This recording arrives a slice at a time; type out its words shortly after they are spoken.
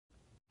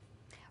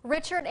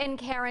Richard and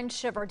Karen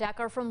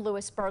Shiverdecker from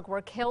Lewisburg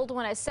were killed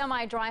when a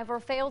semi-driver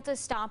failed to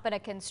stop at a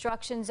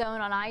construction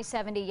zone on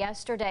I-70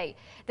 yesterday.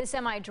 The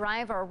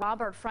semi-driver,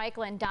 Robert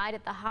Franklin, died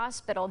at the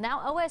hospital. Now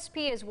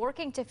OSP is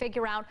working to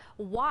figure out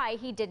why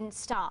he didn't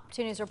stop.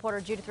 2 News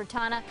reporter Judith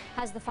Rotana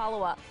has the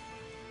follow-up.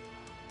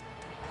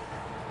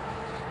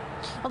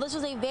 Well, this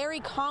was a very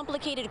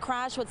complicated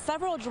crash with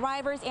several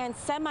drivers and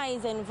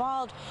semis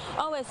involved.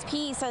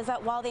 OSP says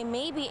that while they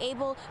may be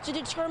able to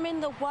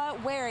determine the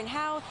what, where, and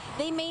how,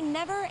 they may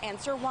never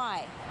answer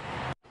why.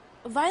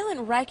 A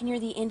violent wreck near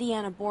the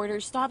Indiana border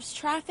stops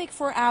traffic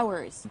for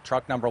hours.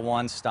 Truck number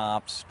 1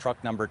 stops.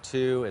 Truck number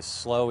 2 is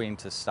slowing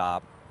to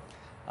stop.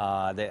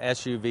 The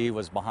SUV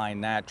was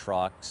behind that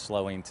truck,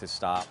 slowing to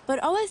stop.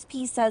 But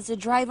OSP says the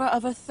driver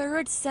of a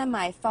third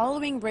semi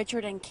following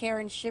Richard and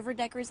Karen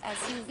Shiverdecker's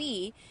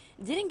SUV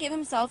didn't give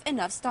himself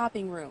enough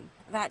stopping room.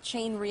 That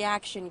chain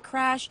reaction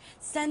crash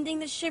sending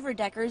the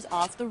Shiverdeckers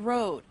off the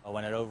road.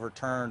 When it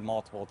overturned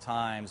multiple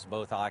times,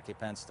 both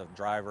occupants, the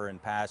driver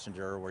and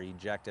passenger, were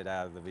ejected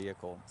out of the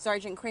vehicle.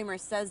 Sergeant Kramer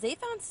says they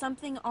found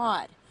something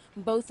odd.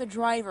 Both the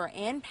driver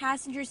and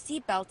passenger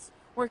seatbelts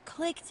were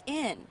clicked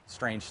in.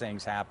 Strange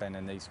things happen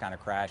in these kind of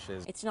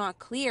crashes. It's not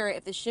clear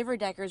if the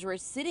Shiverdeckers were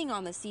sitting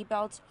on the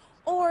seatbelts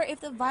or if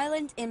the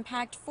violent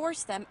impact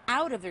forced them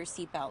out of their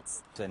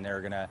seatbelts. And they're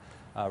going to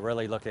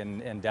really look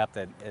in depth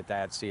at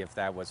that, see if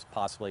that was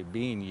possibly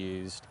being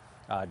used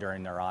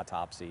during their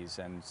autopsies.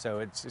 And so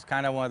it's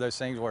kind of one of those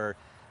things where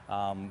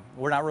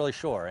we're not really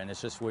sure, and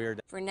it's just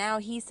weird. For now,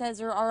 he says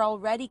there are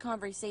already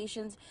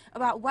conversations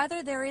about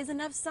whether there is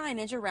enough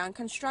signage around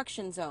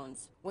construction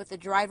zones. With the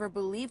driver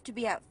believed to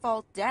be at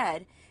fault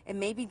dead, it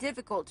may be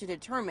difficult to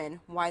determine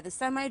why the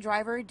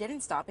semi-driver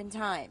didn't stop in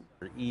time.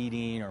 Or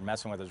eating or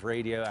messing with his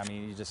radio. I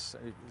mean,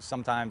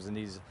 sometimes in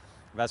these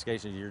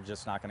investigations, you're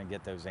just not going to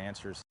get those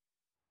answers.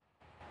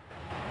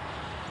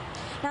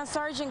 Now,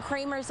 Sergeant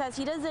Kramer says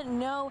he doesn't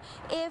know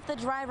if the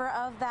driver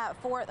of that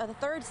the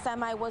third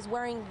semi was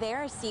wearing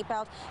their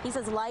seatbelt. He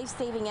says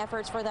life-saving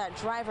efforts for that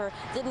driver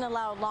didn't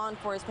allow law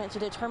enforcement to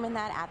determine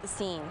that at the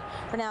scene.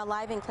 For now,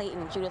 live in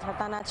Clayton, Judith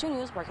Rotana, 2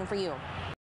 News, working for you.